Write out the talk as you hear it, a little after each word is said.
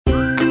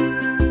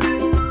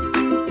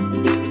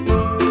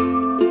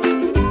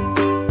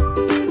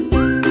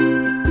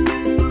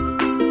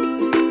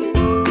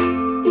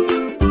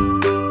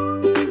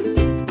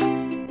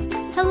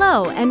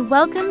and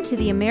welcome to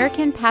the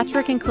American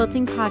Patchwork and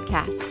Quilting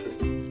Podcast,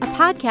 a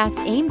podcast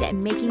aimed at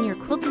making your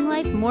quilting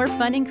life more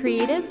fun and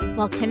creative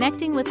while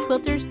connecting with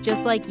quilters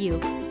just like you.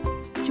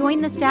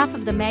 Join the staff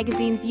of the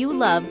magazines you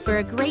love for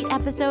a great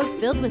episode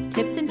filled with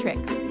tips and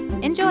tricks.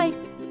 Enjoy!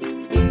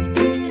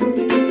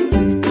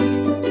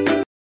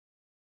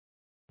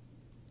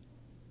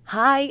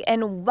 Hi,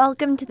 and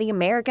welcome to the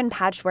American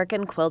Patchwork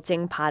and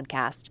Quilting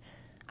Podcast.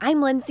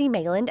 I'm Lindsay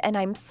Mayland, and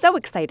I'm so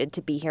excited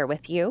to be here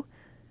with you.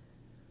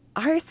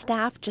 Our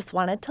staff just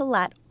wanted to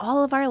let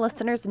all of our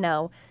listeners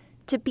know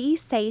to be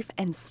safe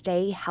and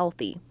stay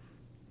healthy.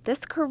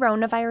 This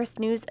coronavirus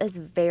news is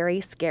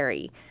very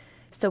scary,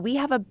 so we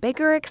have a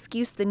bigger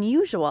excuse than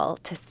usual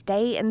to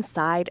stay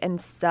inside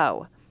and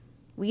sew.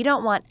 We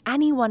don't want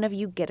any one of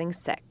you getting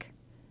sick.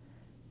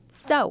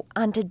 So,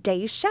 on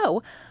today's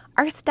show,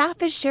 our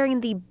staff is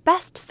sharing the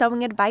best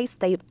sewing advice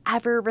they've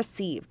ever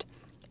received.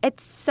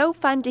 It's so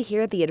fun to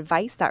hear the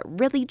advice that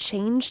really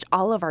changed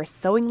all of our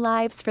sewing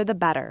lives for the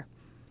better.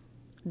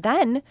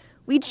 Then,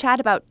 we chat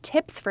about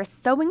tips for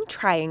sewing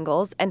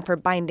triangles and for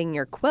binding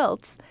your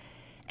quilts,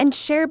 and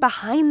share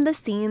behind the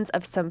scenes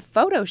of some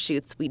photo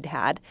shoots we'd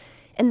had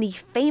in the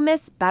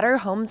famous Better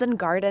Homes and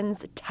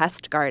Gardens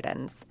test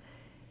gardens.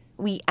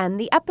 We end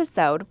the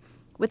episode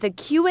with a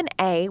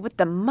Q&A with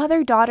the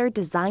mother-daughter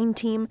design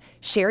team,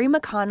 Sherry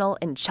McConnell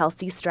and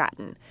Chelsea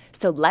Stratton.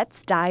 So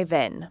let's dive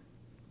in.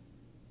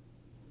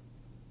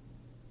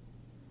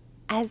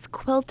 As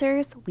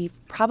quilters, we've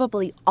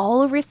probably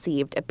all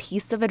received a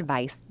piece of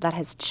advice that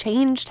has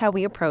changed how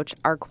we approach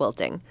our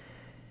quilting.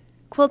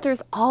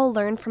 Quilters all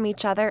learn from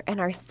each other and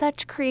are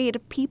such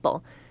creative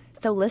people,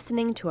 so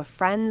listening to a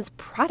friend's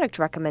product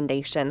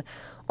recommendation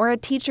or a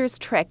teacher's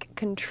trick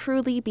can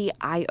truly be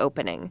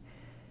eye-opening.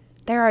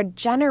 There are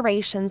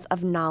generations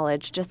of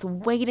knowledge just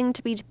waiting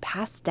to be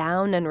passed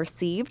down and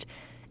received,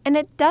 and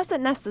it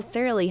doesn't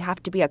necessarily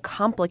have to be a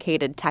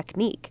complicated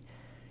technique.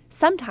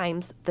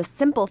 Sometimes the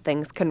simple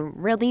things can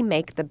really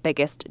make the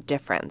biggest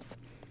difference.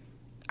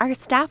 Our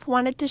staff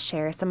wanted to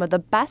share some of the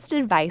best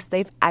advice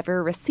they've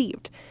ever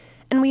received,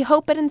 and we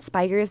hope it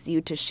inspires you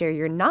to share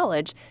your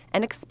knowledge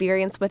and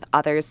experience with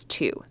others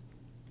too.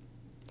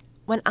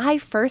 When I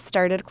first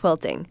started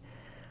quilting,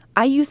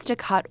 I used to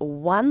cut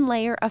one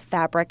layer of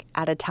fabric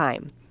at a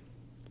time.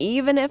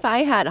 Even if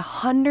I had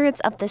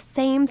hundreds of the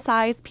same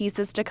size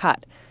pieces to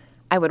cut,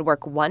 I would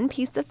work one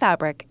piece of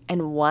fabric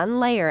and one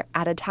layer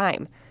at a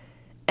time.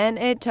 And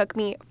it took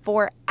me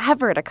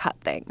forever to cut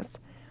things.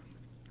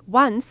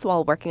 Once,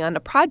 while working on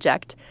a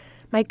project,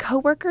 my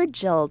coworker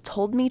Jill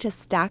told me to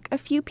stack a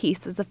few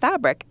pieces of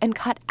fabric and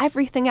cut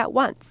everything at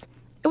once.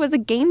 It was a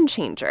game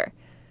changer.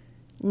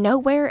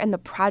 Nowhere in the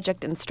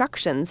project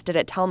instructions did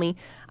it tell me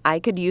I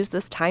could use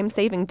this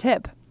time-saving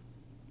tip.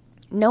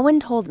 No one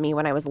told me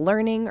when I was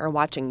learning or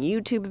watching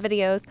YouTube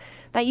videos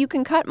that you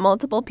can cut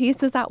multiple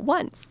pieces at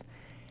once.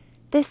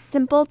 This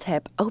simple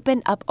tip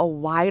opened up a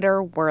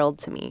wider world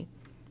to me.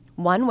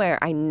 One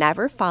where I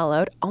never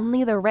followed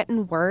only the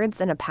written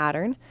words in a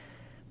pattern,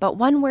 but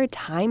one where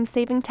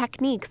time-saving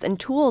techniques and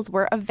tools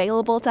were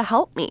available to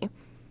help me.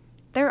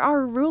 There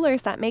are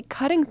rulers that make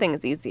cutting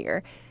things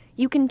easier.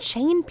 You can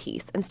chain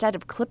piece instead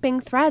of clipping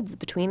threads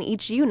between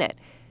each unit.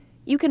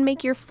 You can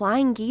make your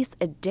flying geese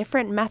a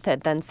different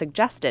method than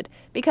suggested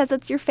because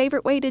it's your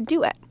favorite way to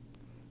do it.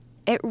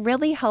 It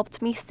really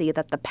helped me see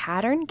that the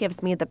pattern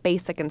gives me the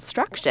basic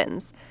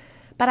instructions,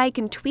 but I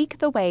can tweak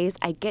the ways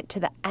I get to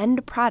the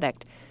end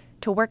product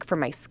to work for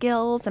my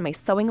skills and my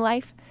sewing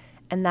life,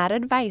 and that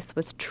advice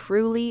was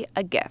truly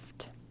a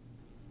gift.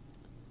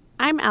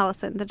 I'm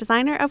Allison, the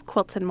designer of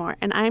Quilts & More,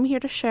 and I'm here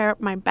to share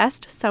my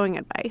best sewing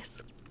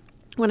advice.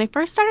 When I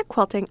first started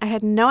quilting, I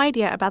had no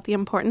idea about the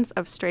importance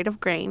of straight of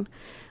grain.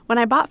 When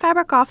I bought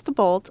fabric off the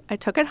bolt, I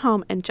took it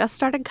home and just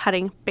started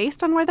cutting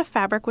based on where the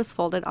fabric was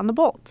folded on the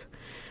bolt.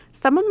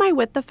 Some of my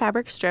width of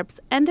fabric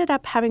strips ended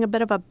up having a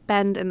bit of a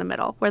bend in the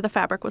middle where the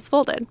fabric was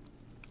folded.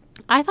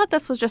 I thought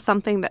this was just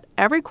something that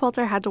every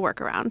quilter had to work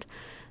around.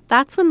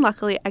 That's when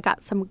luckily I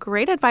got some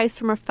great advice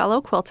from a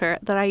fellow quilter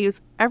that I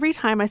use every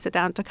time I sit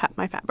down to cut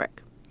my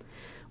fabric.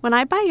 When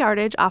I buy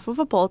yardage off of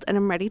a bolt and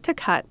am ready to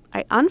cut,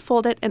 I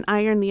unfold it and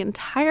iron the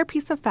entire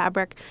piece of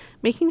fabric,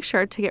 making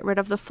sure to get rid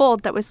of the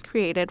fold that was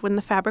created when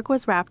the fabric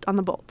was wrapped on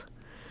the bolt.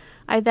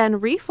 I then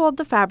refold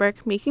the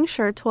fabric, making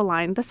sure to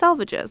align the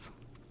selvages.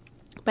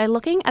 By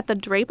looking at the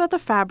drape of the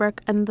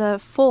fabric and the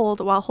fold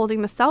while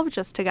holding the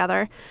selvages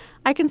together,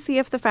 I can see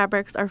if the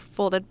fabrics are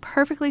folded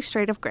perfectly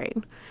straight of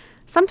grain.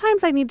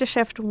 Sometimes I need to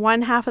shift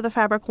one half of the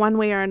fabric one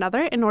way or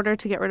another in order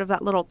to get rid of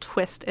that little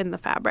twist in the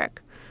fabric.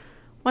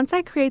 Once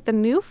I create the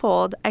new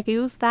fold, I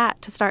use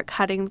that to start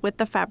cutting with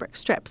the fabric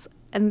strips,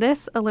 and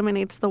this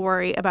eliminates the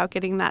worry about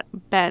getting that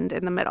bend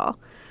in the middle.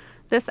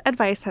 This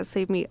advice has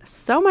saved me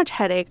so much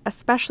headache,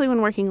 especially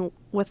when working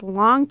with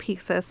long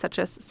pieces such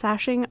as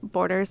sashing,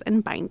 borders,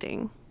 and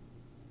binding.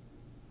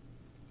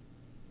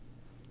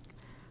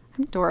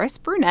 I'm Doris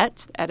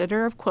Brunette,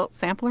 editor of Quilt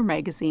Sampler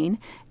magazine,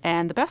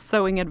 and the best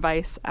sewing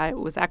advice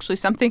was actually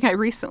something I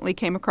recently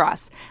came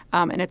across,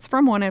 and it's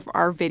from one of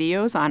our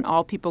videos on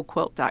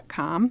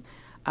allpeoplequilt.com.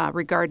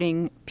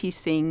 regarding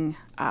piecing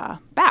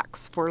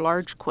backs for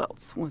large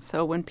quilts.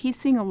 So when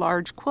piecing a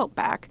large quilt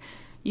back,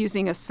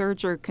 using a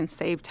serger can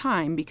save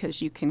time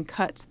because you can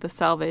cut the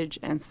selvage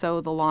and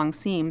sew the long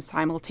seam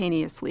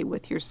simultaneously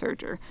with your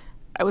serger.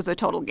 It was a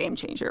total game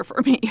changer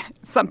for me.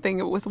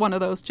 It was one of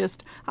those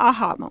just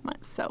aha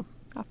moments, so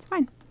that's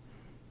fine.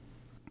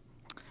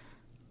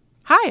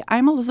 Hi,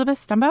 I'm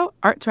Elizabeth Stumbo,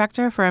 Art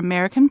Director for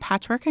American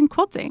Patchwork and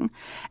Quilting,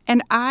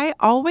 and I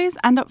always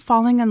end up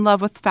falling in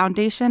love with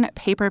foundation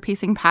paper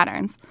piecing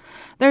patterns.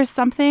 There's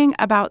something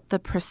about the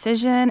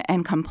precision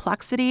and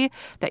complexity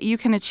that you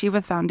can achieve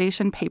with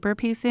foundation paper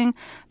piecing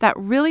that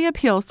really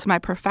appeals to my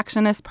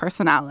perfectionist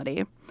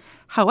personality.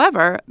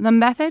 However, the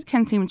method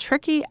can seem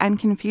tricky and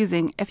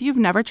confusing if you've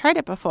never tried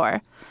it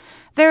before.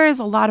 There is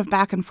a lot of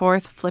back and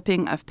forth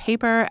flipping of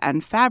paper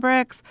and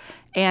fabrics,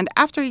 and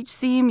after each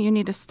seam, you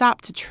need to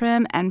stop to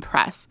trim and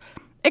press.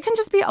 It can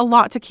just be a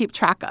lot to keep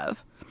track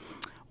of.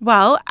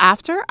 Well,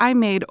 after I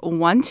made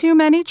one too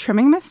many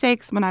trimming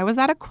mistakes when I was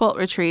at a quilt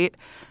retreat,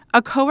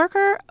 a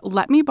coworker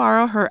let me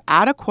borrow her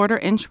at a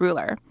 1/4-inch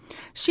ruler.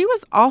 She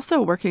was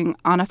also working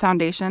on a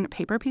foundation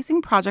paper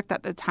piecing project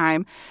at the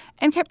time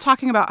and kept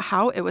talking about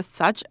how it was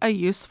such a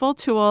useful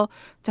tool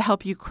to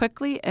help you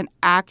quickly and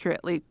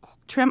accurately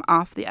trim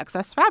off the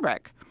excess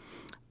fabric.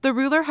 The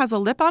ruler has a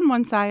lip on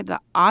one side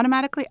that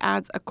automatically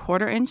adds a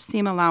 1/4-inch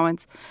seam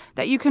allowance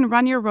that you can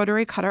run your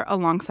rotary cutter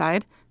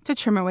alongside to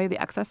trim away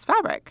the excess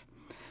fabric.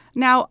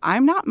 Now,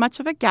 I'm not much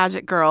of a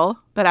gadget girl,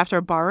 but after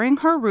borrowing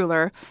her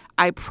ruler,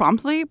 I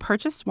promptly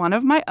purchased one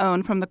of my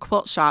own from the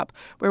quilt shop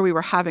where we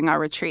were having our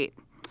retreat.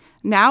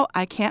 Now,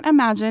 I can't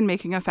imagine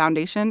making a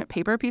foundation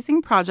paper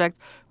piecing project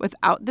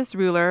without this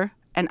ruler,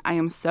 and I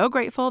am so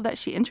grateful that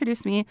she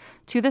introduced me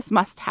to this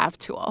must-have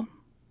tool.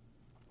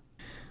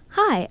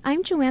 Hi,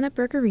 I'm Joanna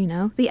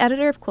Bergerino, the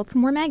editor of Quilts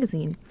and More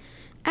magazine.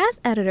 As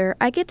editor,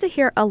 I get to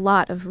hear a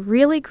lot of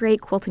really great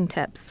quilting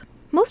tips.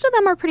 Most of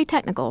them are pretty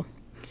technical.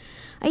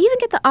 I even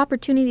get the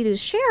opportunity to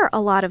share a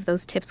lot of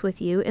those tips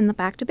with you in the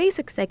Back to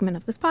Basics segment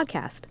of this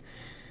podcast.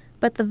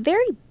 But the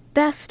very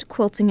best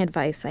quilting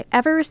advice I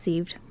ever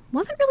received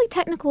wasn't really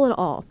technical at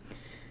all.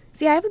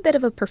 See, I have a bit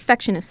of a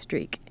perfectionist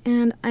streak,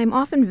 and I'm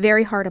often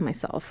very hard on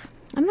myself.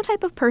 I'm the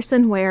type of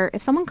person where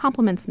if someone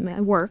compliments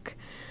my work,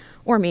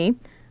 or me,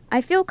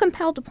 I feel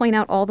compelled to point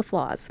out all the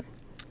flaws.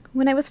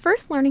 When I was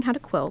first learning how to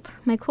quilt,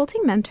 my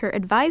quilting mentor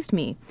advised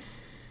me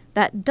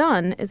that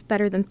done is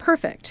better than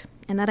perfect,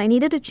 and that I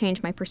needed to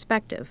change my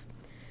perspective.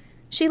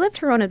 She lived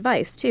her own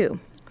advice, too.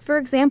 For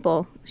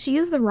example, she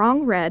used the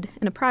wrong red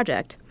in a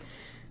project,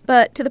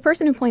 but to the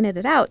person who pointed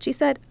it out, she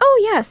said, "Oh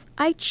yes,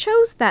 I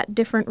chose that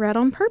different red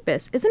on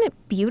purpose. Isn't it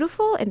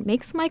beautiful? It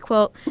makes my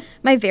quilt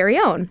my very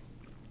own."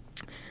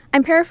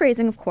 I'm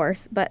paraphrasing, of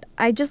course, but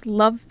I just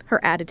love her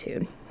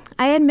attitude.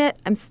 I admit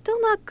I'm still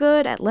not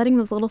good at letting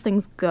those little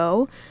things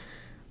go,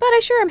 but I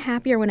sure am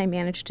happier when I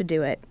manage to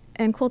do it,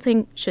 and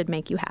quilting should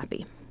make you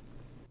happy.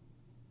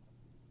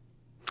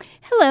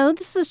 Hello,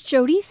 this is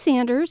Jody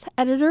Sanders,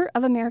 editor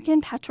of American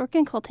Patchwork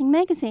and Quilting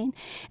magazine,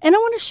 and I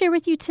want to share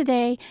with you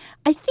today,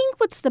 I think,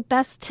 what's the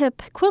best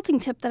quilting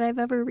tip that I've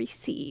ever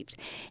received.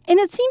 And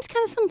it seems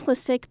kind of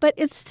simplistic, but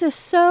it's to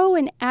sew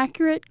an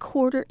accurate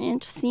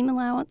 1/4-inch seam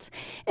allowance.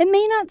 It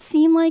may not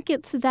seem like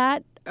it's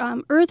that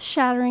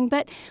earth-shattering,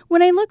 but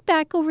when I look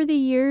back over the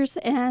years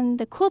and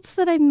the quilts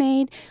that I've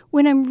made,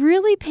 when I'm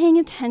really paying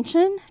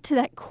attention to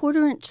that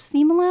 1/4-inch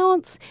seam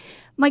allowance,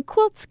 my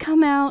quilts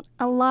come out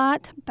a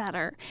lot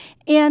better.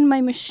 And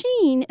my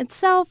machine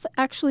itself,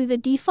 actually the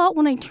default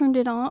when I turn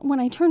it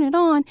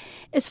on,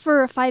 is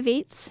for a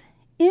 5/8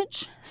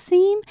 inch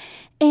seam.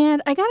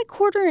 And I got a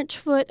 1/4-inch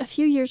foot a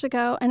few years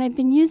ago, and I've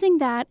been using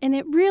that, and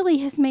it really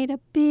has made a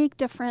big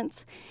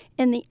difference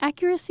in the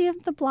accuracy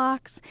of the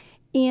blocks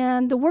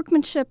and the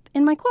workmanship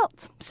in my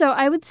quilts. So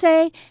I would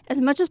say, as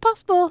much as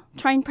possible,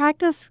 try and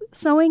practice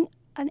sewing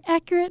an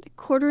accurate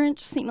 1/4-inch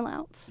seam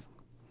allowance.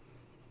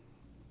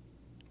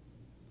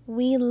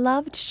 We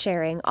loved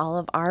sharing all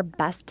of our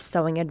best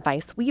sewing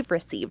advice we've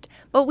received,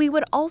 but we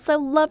would also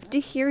love to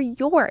hear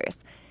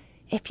yours.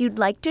 If you'd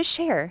like to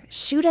share,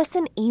 shoot us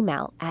an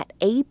email at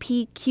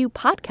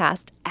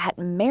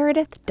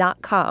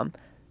apqpodcast@meredith.com.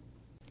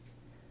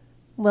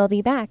 We'll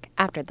be back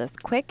after this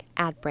quick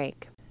ad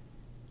break.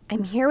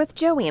 I'm here with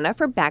Joanna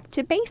for Back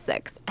to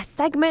Basics, a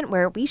segment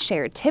where we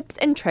share tips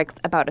and tricks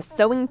about a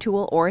sewing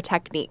tool or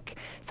technique.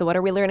 So what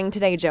are we learning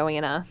today,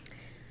 Joanna?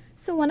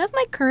 So one of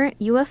my current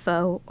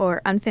UFO,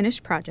 or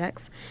unfinished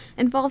projects,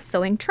 involves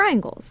sewing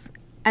triangles.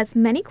 As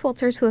many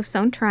quilters who have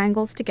sewn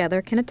triangles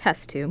together can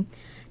attest to,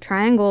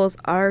 triangles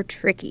are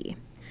tricky.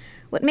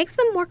 What makes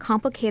them more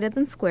complicated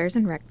than squares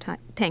and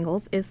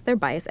rectangles is their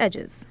bias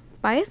edges.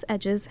 Bias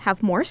edges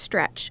have more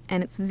stretch,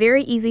 and it's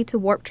very easy to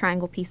warp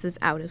triangle pieces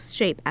out of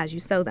shape as you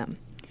sew them.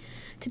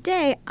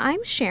 Today,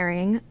 I'm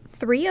sharing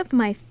 3 of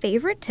my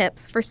favorite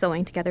tips for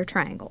sewing together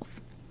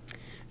triangles.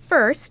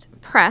 First,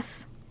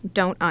 press,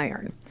 don't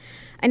iron.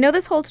 I know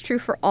this holds true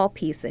for all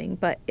piecing,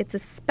 but it's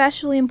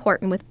especially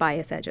important with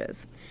bias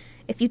edges.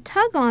 If you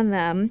tug on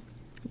them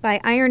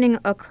by ironing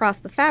across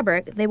the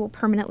fabric, they will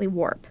permanently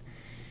warp.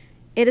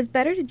 It is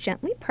better to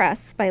gently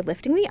press by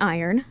lifting the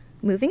iron,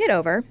 moving it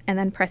over, and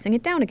then pressing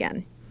it down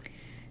again.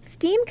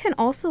 Steam can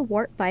also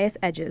warp bias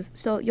edges,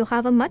 so you'll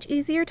have a much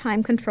easier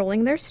time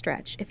controlling their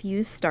stretch if you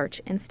use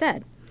starch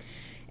instead.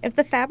 If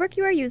the fabric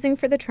you are using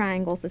for the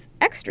triangles is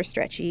extra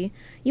stretchy,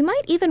 you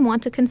might even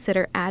want to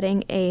consider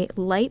adding a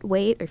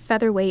lightweight or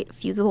featherweight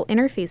fusible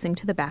interfacing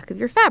to the back of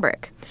your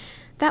fabric.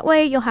 That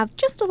way you'll have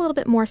just a little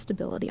bit more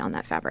stability on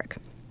that fabric.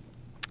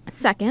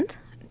 Second,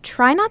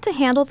 try not to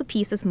handle the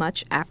pieces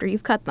much after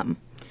you've cut them.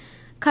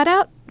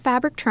 Cutout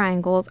fabric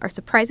triangles are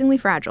surprisingly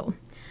fragile.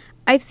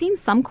 I've seen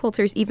some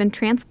quilters even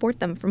transport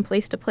them from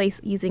place to place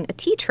using a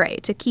tea tray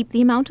to keep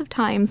the amount of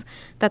times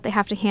that they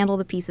have to handle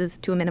the pieces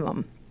to a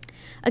minimum.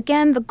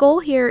 Again, the goal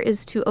here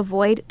is to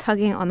avoid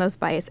tugging on those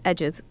bias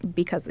edges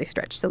because they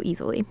stretch so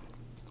easily.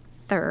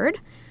 Third,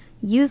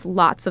 use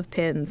lots of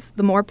pins.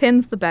 The more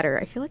pins, the better.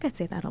 I feel like I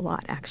say that a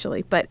lot,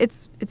 actually, but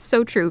it's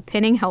so true.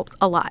 Pinning helps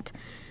a lot.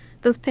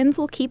 Those pins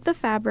will keep the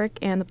fabric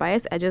and the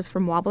bias edges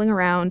from wobbling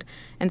around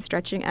and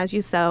stretching as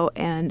you sew,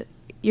 and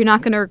you're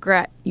not going to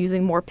regret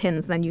using more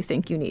pins than you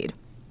think you need.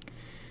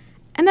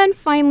 And then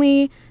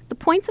finally, the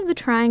points of the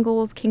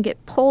triangles can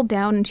get pulled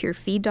down into your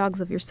feed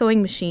dogs of your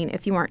sewing machine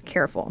if you aren't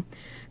careful.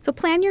 So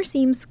plan your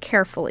seams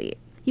carefully.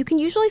 You can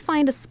usually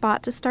find a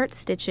spot to start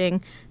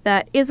stitching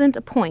that isn't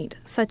a point,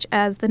 such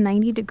as the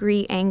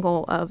 90-degree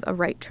angle of a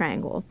right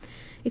triangle.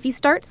 If you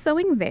start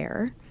sewing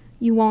there,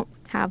 you won't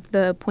have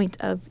the point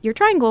of your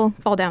triangle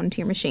fall down into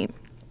your machine.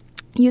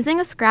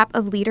 Using a scrap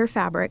of leader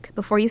fabric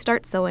before you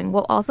start sewing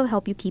will also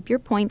help you keep your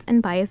points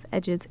and bias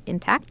edges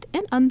intact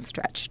and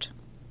unstretched.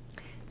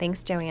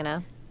 Thanks,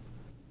 Joanna.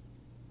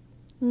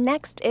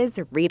 Next is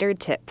Reader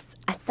Tips,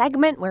 a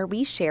segment where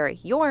we share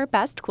your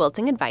best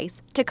quilting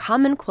advice to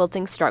common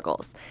quilting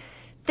struggles.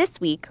 This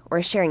week,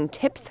 we're sharing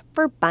tips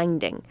for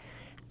binding.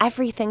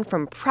 Everything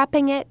from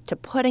prepping it to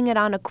putting it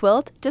on a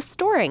quilt to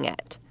storing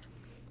it.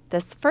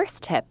 This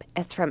first tip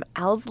is from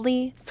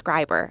Elsley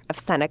Scriber of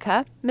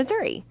Seneca,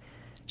 Missouri.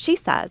 She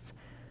says,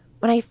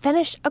 "When I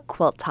finish a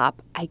quilt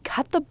top, I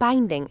cut the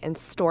binding and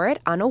store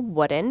it on a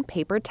wooden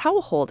paper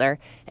towel holder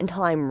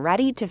until I'm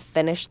ready to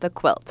finish the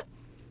quilt.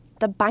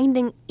 The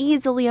binding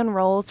easily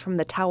unrolls from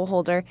the towel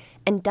holder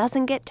and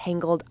doesn't get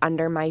tangled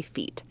under my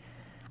feet.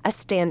 A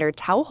standard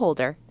towel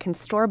holder can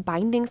store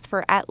bindings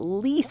for at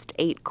least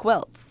 8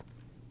 quilts."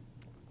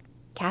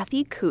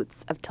 Kathy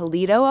Coots of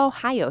Toledo,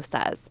 Ohio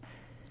says,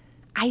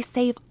 "I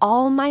save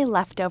all my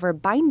leftover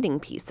binding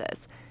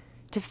pieces.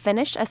 To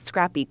finish a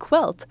scrappy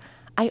quilt,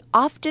 I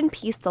often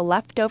piece the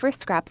leftover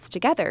scraps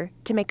together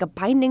to make a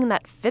binding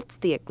that fits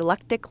the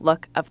eclectic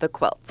look of the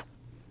quilt."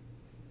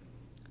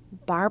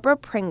 Barbara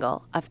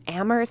Pringle of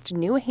Amherst,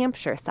 New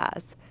Hampshire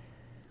says,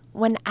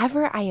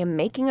 "Whenever I am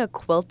making a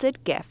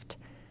quilted gift,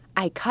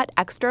 I cut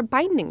extra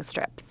binding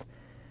strips.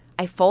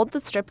 I fold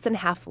the strips in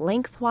half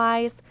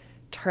lengthwise,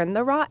 turn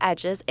the raw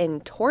edges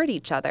in toward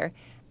each other,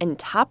 and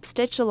top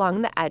stitch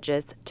along the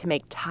edges to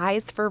make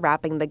ties for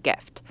wrapping the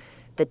gift.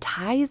 The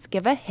ties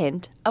give a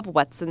hint of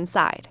what's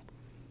inside.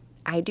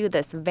 I do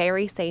this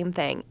very same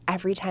thing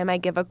every time I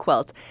give a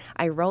quilt.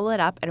 I roll it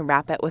up and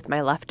wrap it with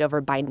my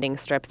leftover binding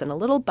strips in a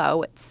little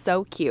bow. It's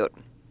so cute."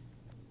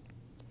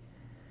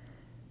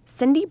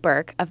 Cindy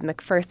Burke of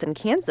McPherson,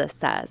 Kansas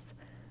says,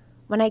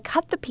 "When I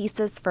cut the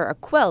pieces for a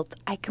quilt,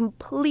 I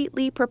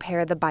completely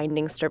prepare the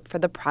binding strip for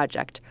the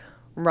project,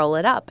 roll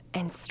it up,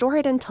 and store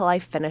it until I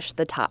finish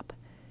the top.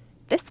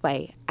 This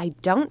way, I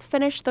don't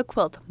finish the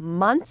quilt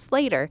months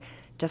later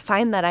to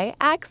find that I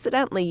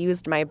accidentally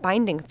used my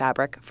binding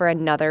fabric for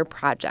another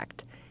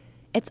project.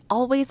 It's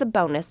always a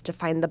bonus to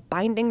find the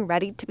binding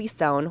ready to be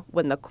sewn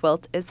when the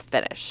quilt is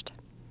finished."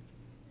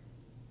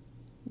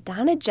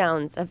 Donna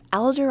Jones of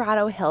El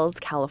Dorado Hills,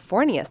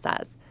 California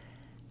says,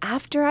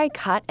 "After I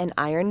cut and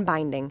iron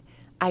binding,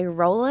 I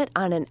roll it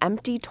on an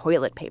empty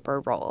toilet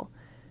paper roll.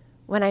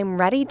 When I'm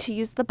ready to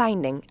use the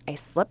binding, I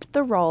slip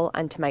the roll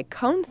onto my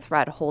cone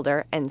thread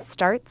holder and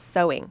start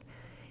sewing.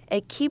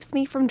 It keeps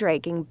me from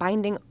dragging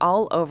binding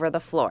all over the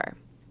floor."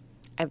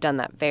 I've done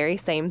that very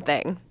same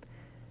thing.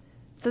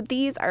 So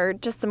these are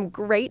just some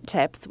great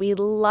tips. We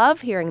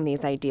love hearing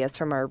these ideas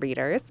from our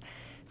readers.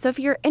 So if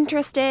you're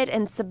interested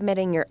in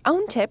submitting your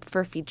own tip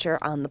for feature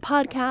on the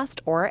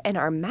podcast or in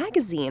our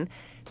magazine,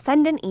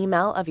 send an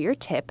email of your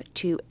tip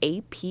to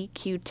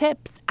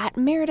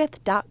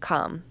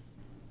apqtips@meredith.com.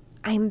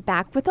 I'm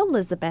back with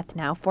Elizabeth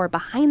now for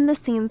Behind the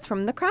Scenes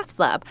from the Crafts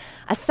Lab,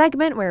 a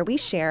segment where we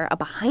share a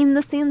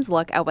behind-the-scenes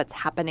look at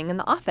what's happening in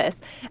the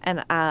office.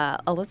 And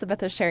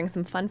Elizabeth is sharing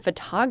some fun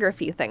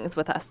photography things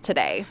with us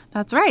today.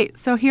 That's right.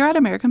 So here at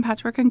American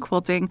Patchwork and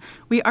Quilting,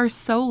 we are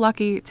so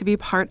lucky to be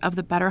part of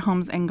the Better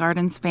Homes and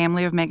Gardens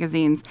family of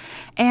magazines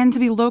and to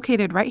be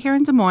located right here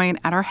in Des Moines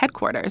at our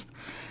headquarters.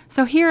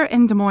 So here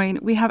in Des Moines,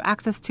 we have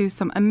access to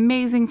some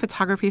amazing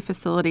photography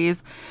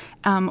facilities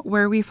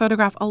where we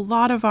photograph a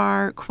lot of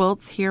our quilts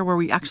here, where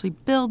we actually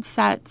build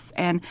sets.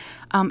 And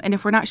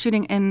if we're not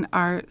shooting in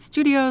our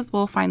studios,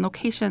 we'll find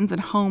locations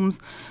and homes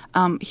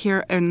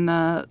here in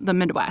the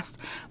Midwest.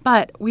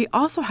 But we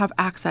also have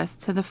access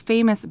to the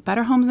famous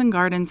Better Homes and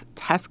Gardens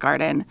Test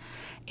Garden.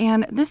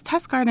 And this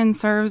test garden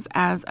serves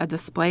as a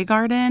display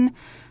garden,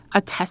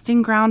 a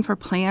testing ground for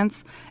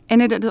plants,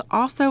 and it is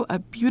also a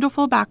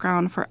beautiful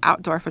background for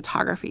outdoor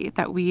photography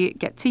that we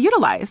get to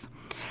utilize.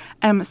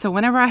 So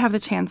whenever I have the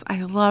chance,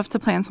 I love to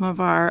plan some of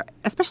our,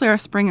 especially our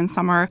spring and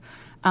summer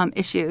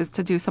issues,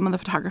 to do some of the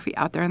photography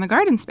out there in the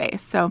garden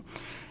space. So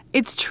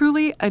it's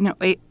truly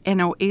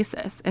an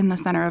oasis in the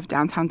center of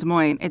downtown Des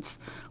Moines. It's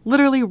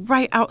literally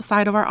right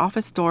outside of our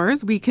office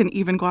doors. We can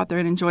even go out there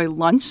and enjoy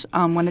lunch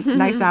when it's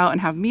nice out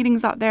and have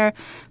meetings out there.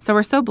 So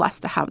we're so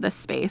blessed to have this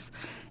space.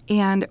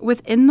 And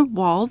within the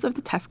walls of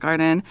the test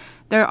garden,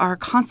 there are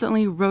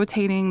constantly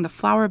rotating the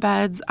flower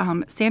beds.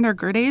 Sandra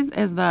Gerdes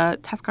is the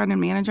test garden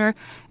manager,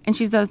 and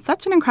she does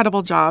such an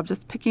incredible job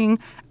just picking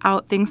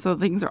out things so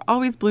things are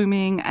always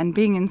blooming and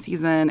being in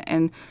season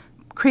and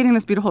creating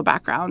this beautiful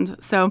background.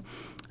 So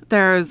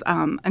there's,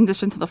 in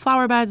addition to the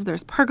flower beds,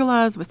 there's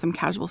pergolas with some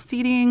casual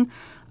seating,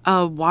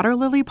 a water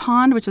lily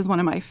pond, which is one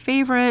of my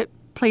favorite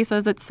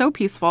places. It's so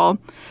peaceful.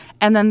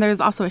 And then there's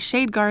also a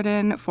shade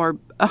garden for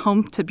a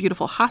home to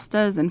beautiful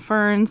hostas and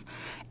ferns,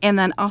 and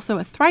then also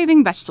a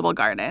thriving vegetable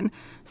garden.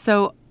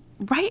 So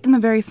right in the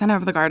very center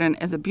of the garden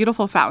is a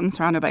beautiful fountain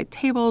surrounded by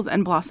tables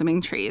and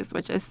blossoming trees,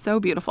 which is so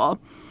beautiful.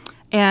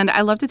 And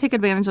I love to take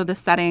advantage of this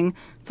setting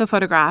to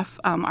photograph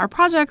our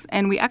projects.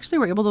 And we actually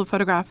were able to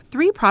photograph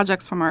 3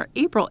 projects from our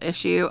April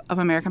issue of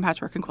American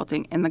Patchwork and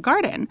Quilting in the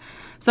garden.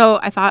 So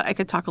I thought I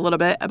could talk a little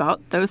bit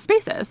about those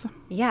spaces.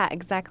 Yeah,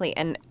 exactly.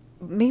 And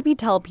maybe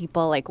tell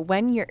people, like,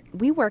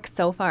 we work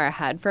so far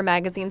ahead for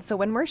magazines. So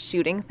when we're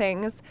shooting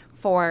things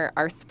for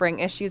our spring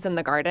issues in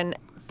the garden,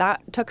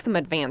 that took some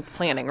advanced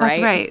planning, right?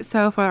 That's right.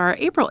 So for our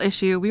April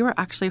issue, we were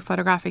actually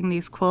photographing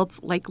these quilts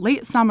like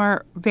late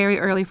summer, very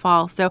early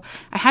fall. So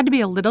I had to be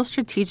a little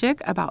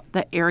strategic about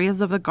the areas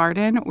of the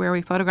garden where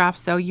we photographed,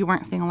 so you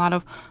weren't seeing a lot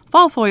of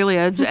fall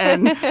foliage.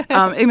 And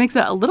it makes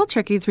it a little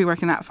tricky to be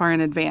working that far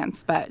in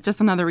advance. But just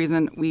another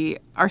reason we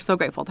are so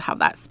grateful to have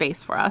that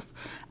space for us.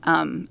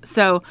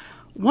 So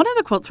one of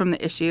the quilts from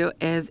the issue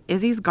is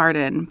Izzy's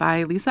Garden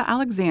by Lisa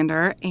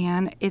Alexander,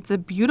 and it's a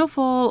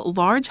beautiful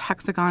large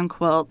hexagon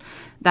quilt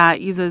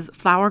that uses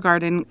flower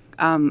garden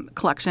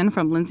collection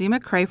from Lindsay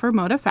McCrae for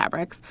Moda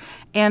Fabrics.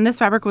 And this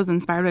fabric was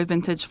inspired by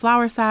vintage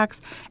flour sacks,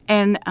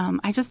 and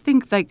I just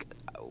think like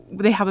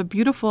they have a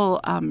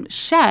beautiful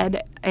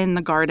shed in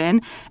the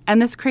garden,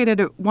 and this created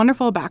a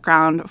wonderful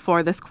background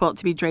for this quilt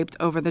to be draped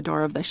over the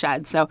door of the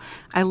shed. So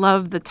I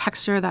love the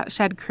texture that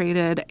shed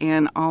created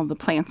and all the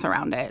plants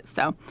around it.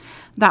 So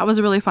that was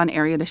a really fun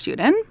area to shoot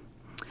in.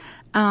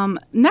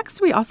 Next,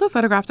 we also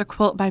photographed a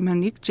quilt by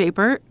Monique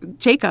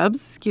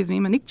Jacobs,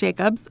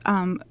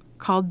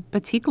 called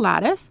Batik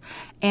Lattice.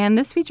 And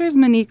this features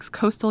Monique's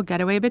coastal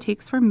getaway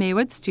batiks for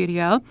Maywood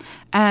Studio.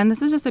 And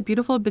this is just a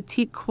beautiful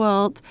batik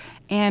quilt.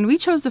 And we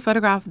chose to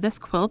photograph this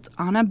quilt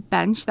on a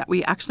bench that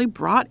we actually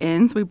brought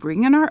in. So we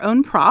bring in our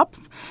own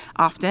props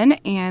often.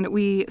 And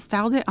we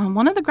styled it on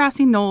one of the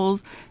grassy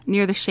knolls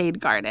near the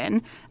shade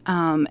garden.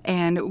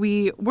 And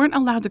we weren't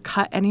allowed to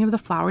cut any of the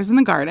flowers in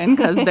the garden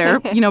because they're,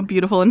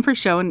 beautiful and for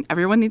show, and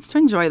everyone needs to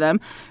enjoy them.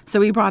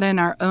 So we brought in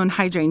our own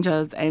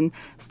hydrangeas and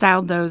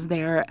styled those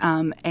there.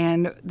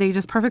 And they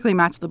just perfectly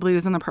match the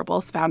blues and the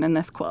purples found in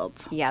this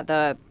quilt. Yeah,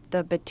 the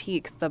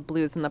batiks, the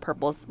blues and the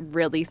purples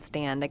really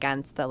stand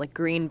against the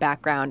green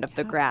background of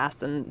the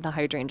grass, and the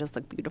hydrangeas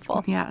look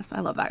beautiful. Yes,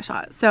 I love that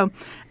shot. So,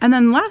 and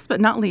then last but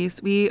not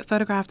least, we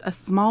photographed a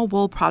small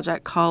wool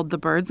project called The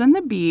Birds and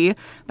the Bee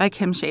by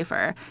Kim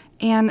Schaefer.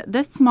 And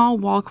this small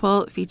wall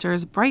quilt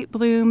features bright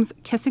blooms,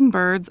 kissing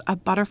birds, a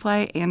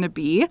butterfly, and a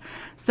bee.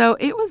 So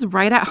it was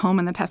right at home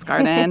in the test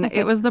garden.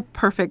 It was the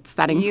perfect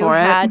setting for it. You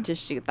had to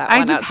shoot that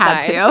one outside. I just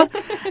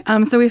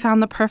had to. So we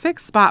found the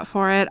perfect spot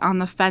for it on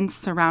the fence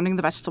surrounding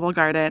the vegetable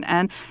garden.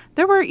 And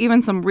there were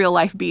even some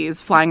real-life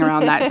bees flying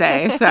around that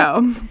day.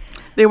 So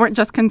they weren't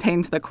just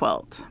contained to the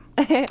quilt.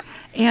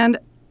 And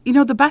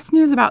the best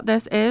news about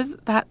this is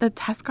that the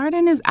test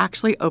garden is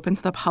actually open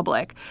to the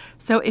public.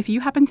 So if you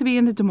happen to be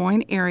in the Des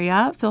Moines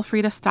area, feel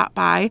free to stop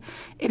by.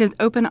 It is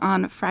open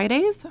on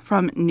Fridays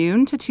from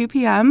noon to 2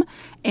 p.m.,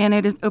 and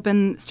it is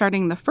open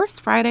starting the first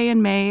Friday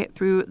in May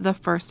through the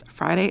first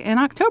Friday in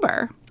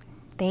October.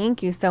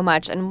 Thank you so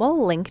much. And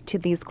we'll link to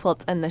these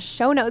quilts in the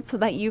show notes so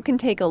that you can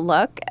take a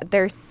look.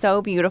 They're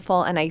so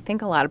beautiful, and I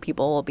think a lot of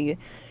people will be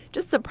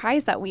just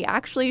surprised that we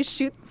actually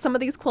shoot some of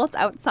these quilts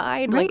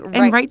outside.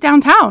 Right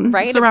downtown,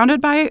 right?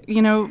 Surrounded by,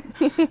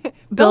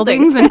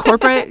 buildings and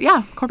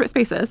corporate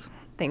spaces.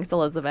 Thanks,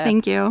 Elizabeth.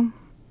 Thank you.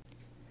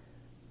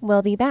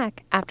 We'll be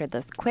back after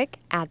this quick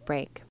ad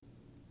break.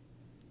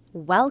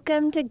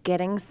 Welcome to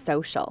Getting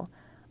Social.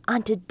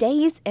 On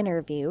today's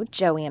interview,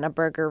 Joanna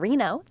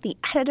Bergerino, the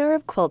editor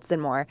of Quilts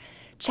and More,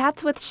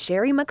 chats with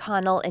Sherry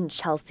McConnell and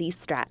Chelsea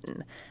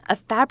Stratton, a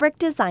fabric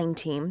design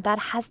team that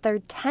has their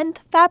 10th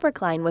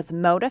fabric line with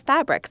Moda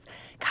Fabrics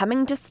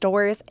coming to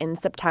stores in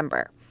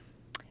September.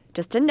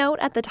 Just a note,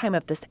 at the time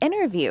of this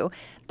interview,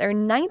 their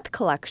 9th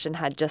collection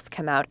had just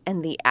come out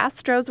and the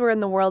Astros were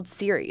in the World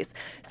Series,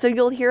 so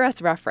you'll hear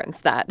us reference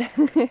that.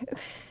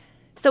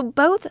 So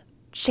both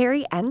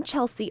Sherry and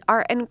Chelsea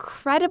are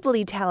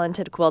incredibly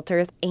talented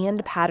quilters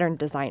and pattern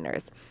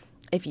designers.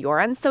 If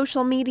you're on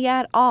social media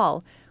at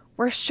all,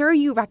 we're sure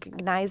you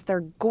recognize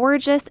their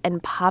gorgeous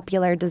and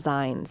popular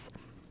designs.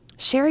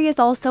 Sherry is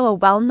also a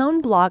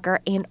well-known blogger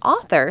and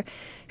author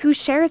who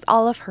shares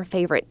all of her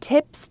favorite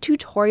tips,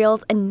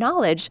 tutorials, and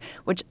knowledge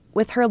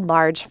with her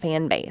large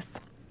fan base.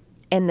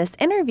 In this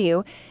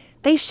interview,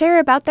 they share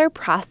about their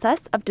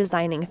process of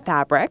designing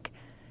fabric,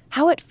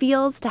 how it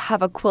feels to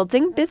have a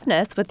quilting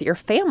business with your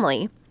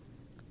family,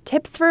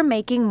 tips for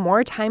making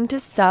more time to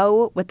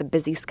sew with a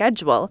busy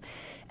schedule,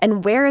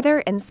 and where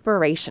their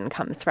inspiration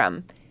comes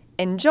from.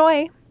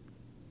 Enjoy!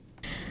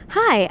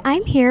 Hi,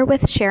 I'm here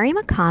with Sherry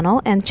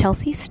McConnell and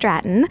Chelsea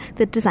Stratton,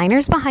 the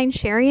designers behind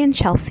Sherry and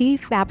Chelsea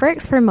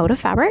Fabrics for Moda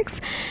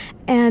Fabrics.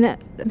 And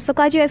I'm so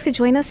glad you guys could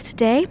join us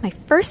today. My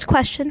first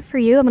question for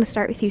you, I'm going to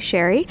start with you,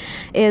 Sherry,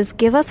 is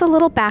give us a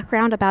little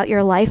background about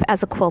your life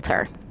as a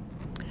quilter.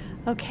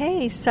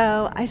 Okay,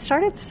 so I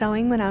started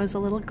sewing when I was a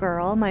little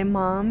girl. My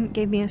mom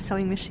gave me a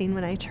sewing machine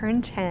when I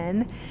turned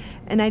 10,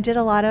 and I did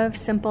a lot of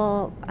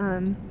simple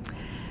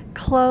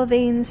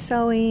clothing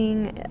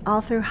sewing all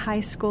through high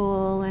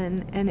school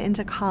and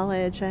into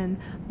college. And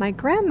my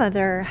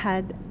grandmother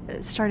had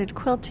started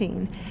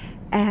quilting,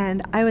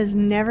 and I was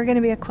never going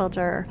to be a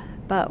quilter,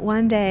 but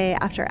one day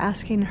after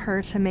asking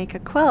her to make a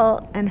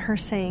quilt and her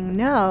saying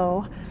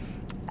no,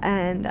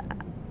 and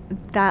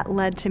that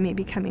led to me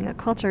becoming a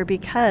quilter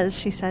because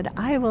she said,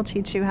 I will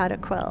teach you how to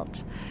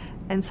quilt.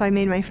 And so I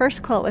made my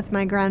first quilt with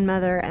my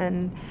grandmother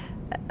and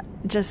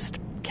just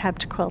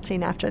kept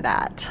quilting after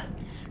that.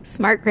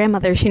 Smart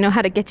grandmother, she know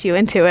how to get you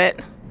into it.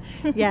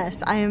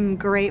 Yes, I am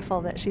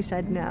grateful that she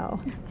said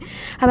no.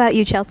 How about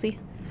you, Chelsea?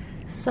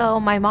 So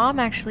my mom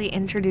actually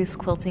introduced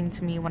quilting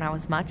to me when I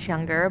was much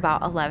younger,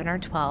 about 11 or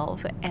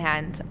 12,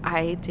 and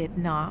I did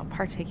not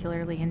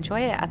particularly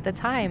enjoy it at the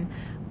time.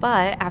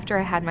 But after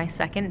I had my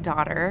second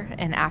daughter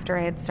and after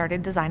I had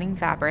started designing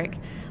fabric,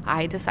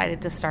 I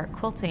decided to start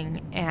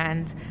quilting,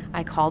 and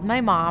I called my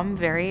mom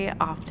very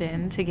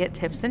often to get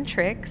tips and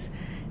tricks.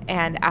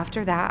 And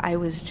after that, I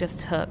was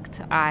just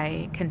hooked.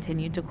 I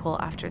continued to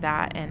quilt after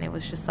that, and it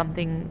was just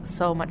something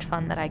so much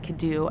fun that I could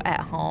do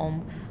at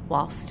home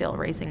while still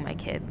raising my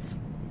kids.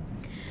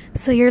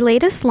 So your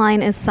latest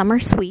line is Summer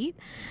Sweet.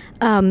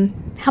 How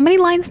many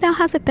lines now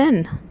has it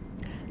been?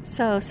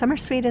 So Summer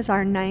Sweet is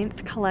our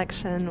 9th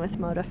collection with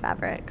Moda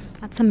Fabrics.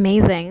 That's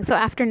amazing. So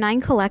after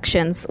 9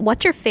 collections,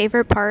 what's your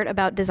favorite part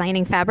about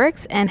designing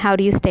fabrics, and how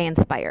do you stay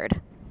inspired?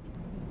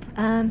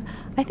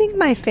 I think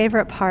my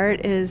favorite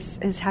part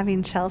is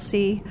having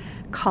Chelsea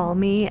call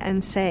me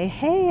and say,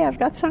 hey, I've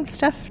got some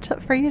stuff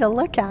for you to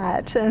look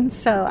at. And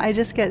so I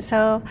just get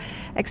so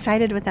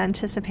excited with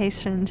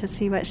anticipation to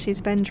see what she's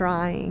been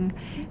drawing.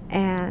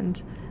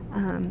 And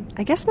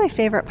I guess my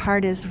favorite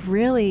part is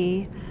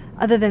really,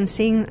 other than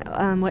seeing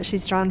what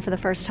she's drawn for the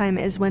first time,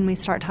 is when we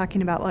start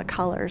talking about what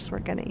colors we're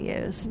going to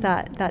use.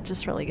 That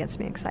just really gets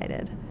me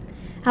excited.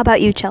 How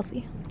about you,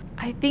 Chelsea?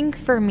 I think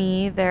for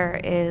me, there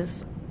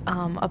is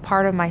a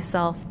part of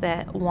myself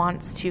that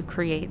wants to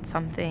create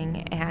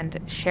something and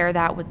share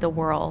that with the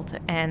world.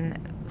 And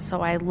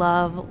so I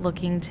love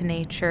looking to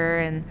nature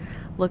and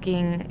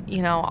looking,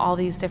 all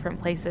these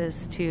different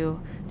places to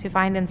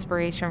find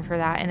inspiration for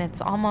that. And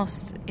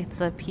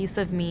it's a piece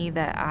of me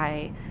that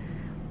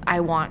I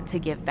want to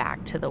give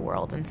back to the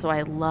world. And so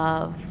I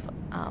love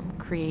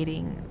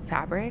creating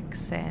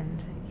fabrics,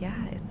 and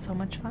yeah, it's so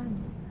much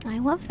fun. I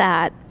love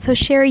that. So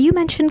Sherry, you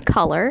mentioned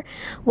color.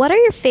 What are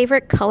your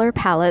favorite color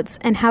palettes,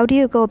 and how do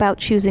you go about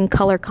choosing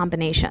color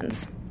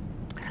combinations?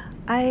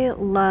 I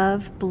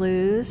love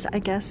blues. I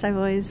guess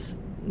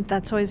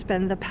that's always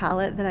been the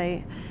palette that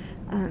I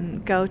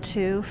go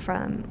to,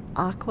 from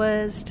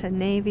aquas to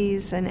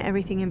navies and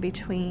everything in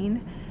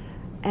between.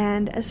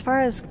 And as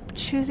far as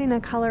choosing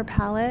a color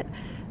palette,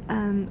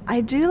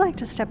 I do like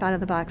to step out of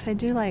the box. I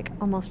do like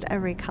almost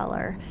every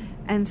color.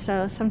 And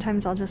so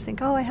sometimes I'll just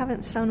think, I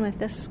haven't sewn with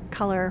this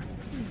color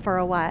for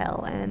a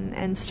while,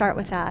 and start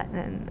with that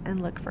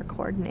and look for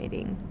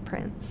coordinating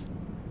prints.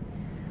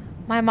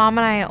 My mom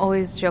and I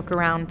always joke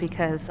around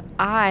because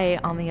I,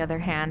 on the other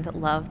hand,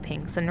 love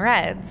pinks and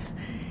reds.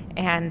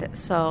 And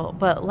so,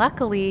 but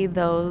luckily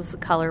those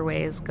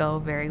colorways go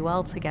very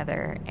well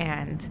together.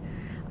 And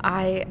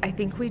I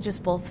think we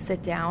just both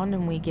sit down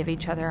and we give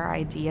each other our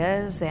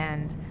ideas,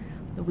 and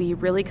we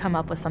really come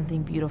up with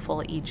something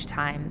beautiful each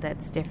time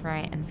that's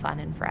different and fun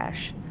and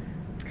fresh.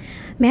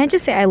 May I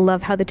just say I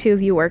love how the two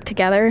of you work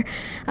together.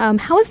 How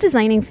has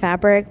designing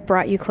fabric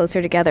brought you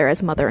closer together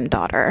as mother and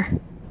daughter?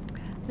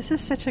 This is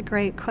such a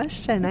great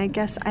question. I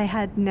guess I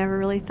had never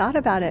really thought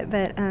about it,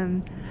 but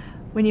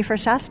when you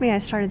first asked me, I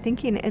started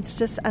thinking, it's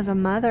just, as a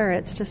mother,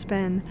 it's just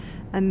been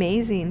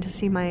amazing to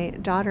see my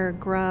daughter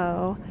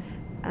grow,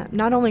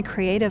 not only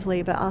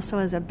creatively, but also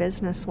as a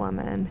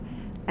businesswoman,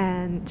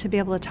 and to be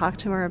able to talk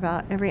to her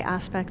about every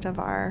aspect of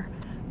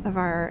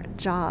our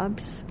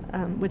jobs,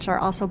 which are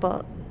also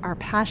both our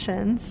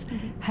passions,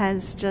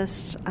 has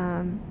just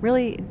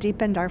really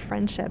deepened our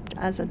friendship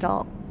as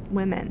adult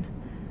women.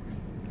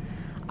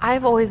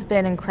 I've always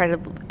been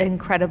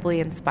incredibly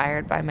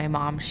inspired by my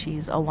mom.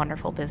 She's a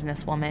wonderful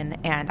businesswoman,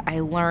 and I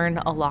learn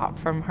a lot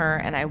from her,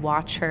 and I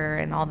watch her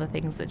and all the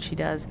things that she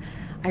does.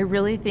 I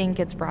really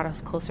think it's brought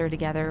us closer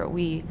together.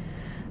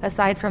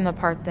 Aside from the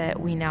part that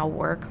we now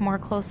work more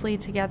closely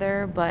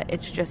together, but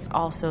it's just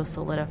also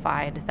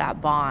solidified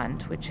that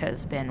bond, which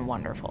has been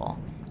wonderful.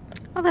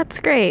 Oh, that's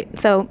great.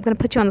 So I'm going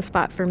to put you on the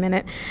spot for a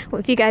minute. Well,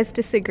 if you guys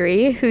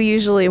disagree, who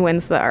usually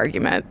wins the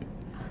argument?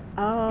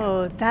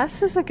 Oh,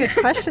 this is a good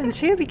question,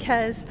 too,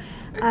 because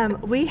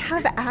we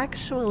have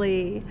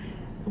actually,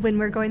 when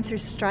we're going through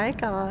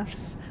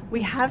strike-offs,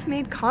 we have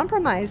made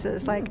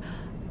compromises, like,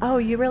 oh,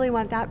 you really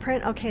want that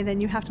print? Okay, then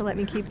you have to let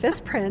me keep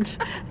this print.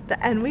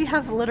 And we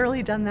have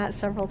literally done that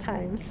several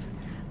times.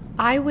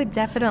 I would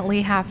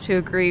definitely have to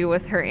agree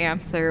with her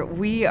answer.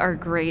 We are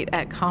great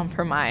at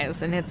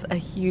compromise, and it's a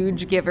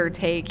huge give or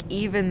take,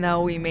 even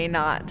though we may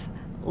not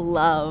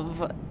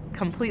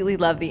completely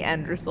love the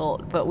end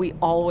result, but we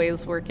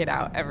always work it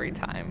out every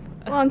time.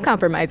 Well, and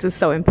compromise is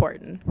so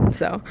important.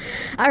 So,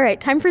 all right,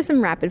 time for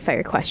some rapid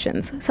fire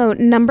questions. So,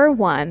 number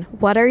 1,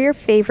 what are your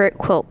favorite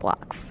quilt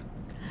blocks?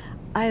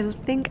 I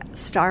think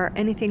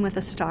anything with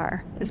a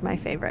star is my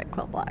favorite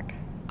quilt block.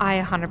 I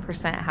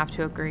 100% have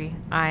to agree.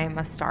 I'm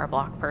a star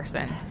block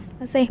person.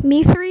 I say,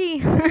 me 3.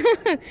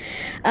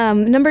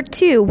 Number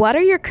 2, what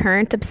are your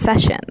current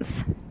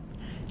obsessions?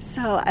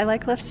 So I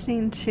like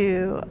listening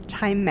to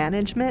time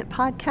management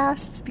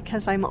podcasts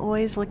because I'm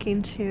always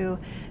looking to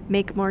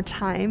make more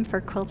time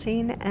for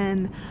quilting.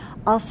 And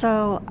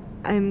also,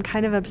 I'm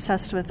kind of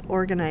obsessed with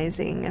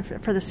organizing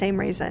for the same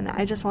reason.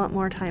 I just want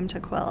more time to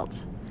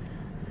quilt.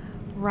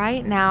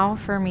 Right now,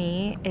 for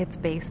me, it's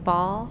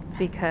baseball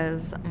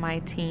because my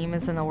team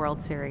is in the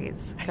World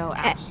Series. Go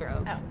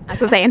Astros. I was going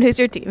to say, and who's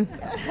your team?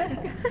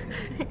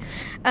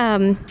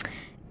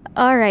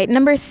 All right,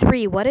 number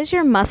 3, what is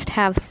your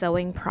must-have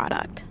sewing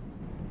product?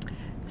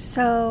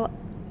 So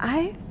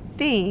I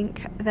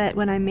think that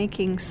when I'm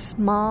making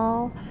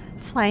small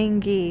flying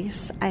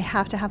geese, I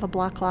have to have a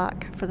block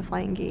lock for the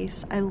flying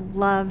geese. I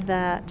love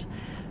that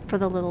for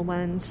the little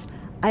ones.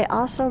 I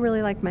also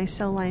really like my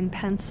Sewline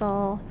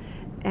pencil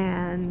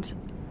and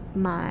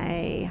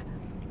my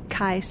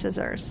Kai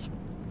scissors.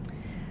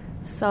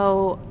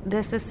 So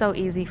this is so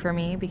easy for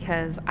me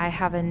because I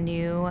have a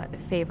new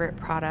favorite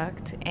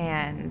product,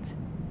 and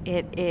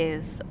it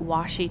is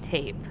washi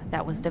tape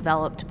that was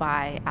developed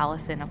by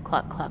Allison of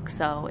Cluck Cluck.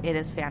 So it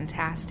is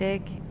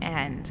fantastic,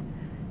 and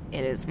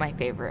it is my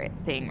favorite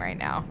thing right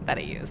now that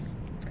I use.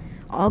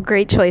 All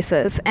great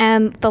choices.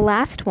 And the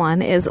last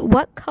one is,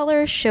 what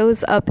color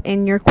shows up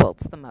in your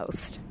quilts the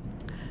most?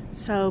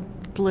 So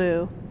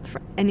blue,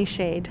 for any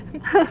shade,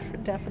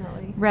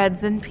 definitely.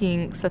 Reds and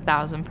pinks,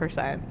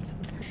 1,000%.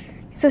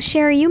 So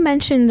Sherry, you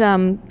mentioned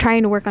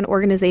trying to work on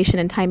organization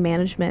and time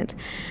management.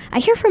 I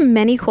hear from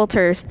many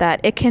quilters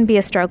that it can be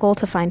a struggle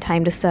to find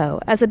time to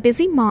sew. As a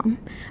busy mom,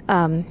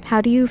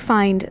 how do you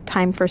find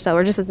time for sew?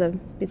 Or just as a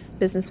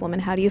businesswoman,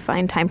 how do you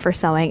find time for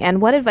sewing?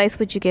 And what advice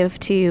would you give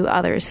to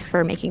others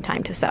for making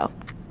time to sew?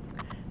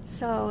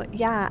 So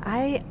yeah,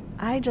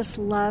 I just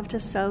love to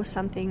sew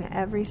something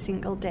every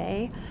single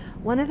day.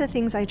 One of the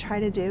things I try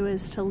to do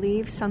is to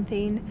leave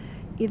something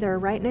either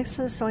right next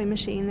to the sewing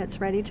machine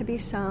that's ready to be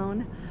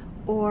sewn,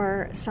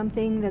 or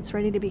something that's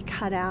ready to be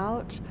cut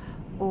out,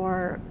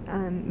 or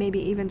maybe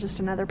even just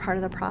another part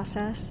of the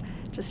process.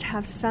 Just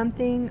have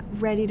something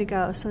ready to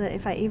go so that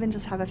if I even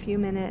just have a few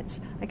minutes,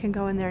 I can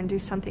go in there and do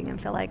something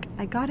and feel like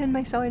I got in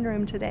my sewing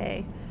room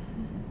today.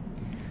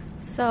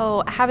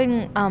 So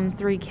having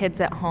 3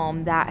 kids at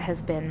home, that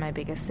has been my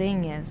biggest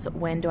thing, is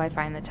when do I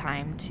find the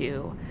time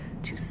to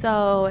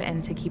sew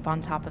and to keep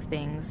on top of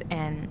things.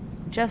 And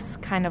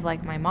just kind of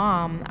like my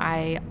mom,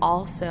 I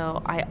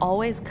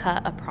always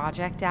cut a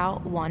project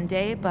out one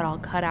day, but I'll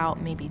cut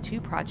out maybe 2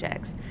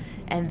 projects,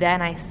 and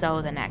then I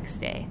sew the next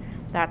day.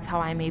 That's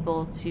how I'm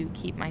able to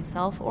keep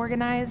myself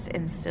organized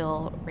and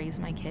still raise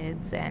my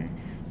kids and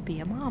be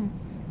a mom.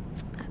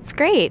 That's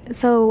great.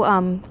 So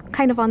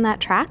kind of on that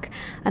track,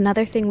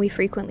 another thing we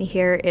frequently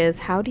hear is,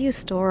 how do you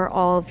store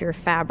all of your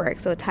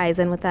fabric? So it ties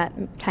in with that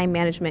time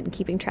management and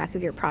keeping track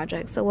of your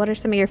projects. So what are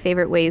some of your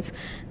favorite ways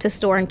to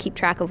store and keep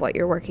track of what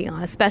you're working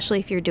on, especially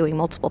if you're doing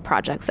multiple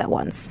projects at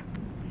once?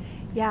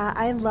 Yeah,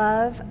 I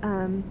love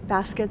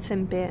baskets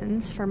and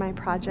bins for my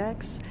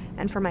projects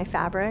and for my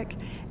fabric.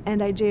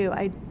 And I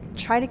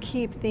try to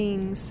keep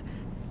things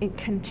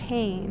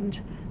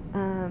contained.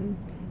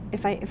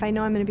 If I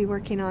know I'm going to be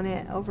working on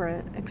it over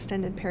an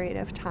extended period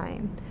of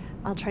time,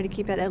 I'll try to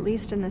keep it at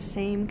least in the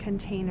same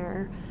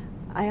container.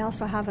 I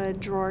also have a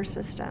drawer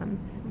system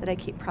that I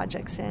keep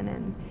projects in,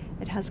 and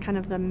it has kind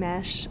of the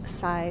mesh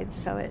sides,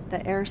 so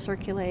the air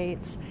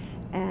circulates,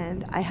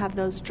 and I have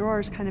those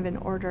drawers kind of in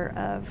order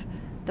of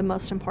the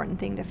most important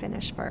thing to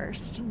finish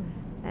first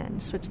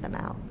and switch them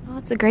out. Oh,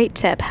 that's a great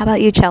tip. How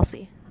about you,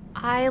 Chelsea?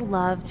 I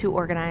love to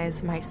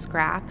organize my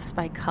scraps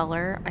by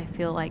color. I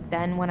feel like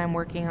then when I'm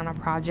working on a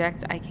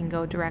project, I can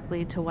go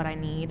directly to what I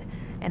need.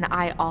 And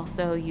I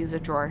also use a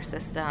drawer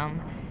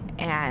system,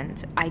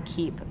 and I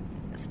keep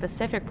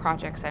specific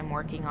projects I'm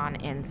working on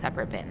in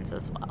separate bins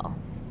as well.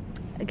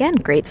 Again,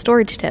 great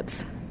storage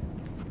tips.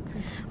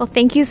 Well,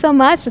 thank you so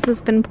much. This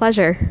has been a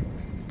pleasure.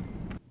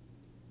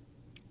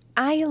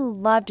 I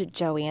loved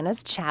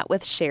Joanna's chat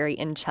with Sherry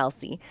and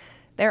Chelsea.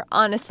 They're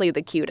honestly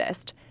the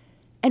cutest.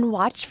 And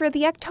watch for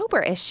the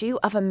October issue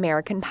of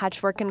American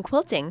Patchwork and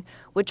Quilting,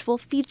 which will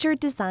feature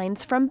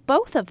designs from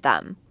both of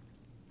them.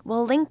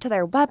 We'll link to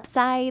their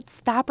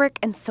websites, fabric,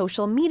 and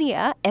social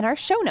media in our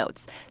show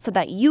notes so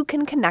that you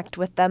can connect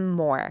with them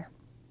more.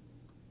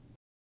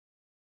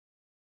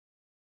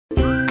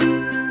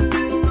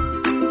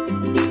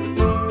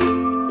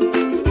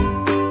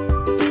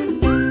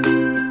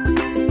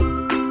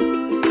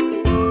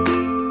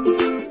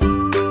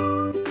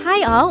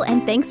 Hi all,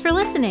 and thanks for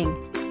listening.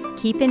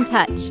 Keep in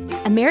touch.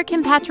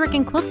 American Patchwork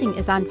and Quilting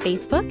is on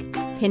Facebook,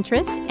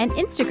 Pinterest, and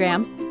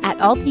Instagram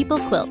at All People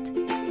Quilt.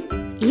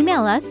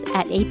 Email us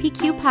at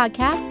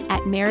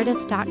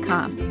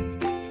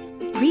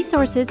apqpodcast@meredith.com.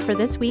 Resources for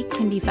this week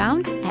can be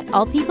found at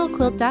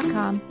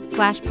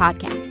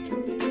allpeoplequilt.com/podcast.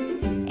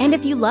 And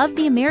if you love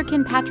the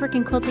American Patchwork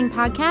and Quilting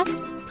podcast,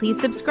 please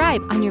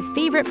subscribe on your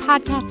favorite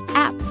podcast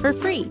app for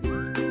free.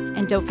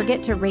 And don't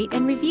forget to rate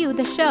and review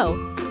the show.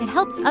 It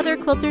helps other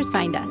quilters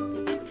find us.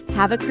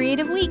 Have a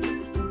creative week.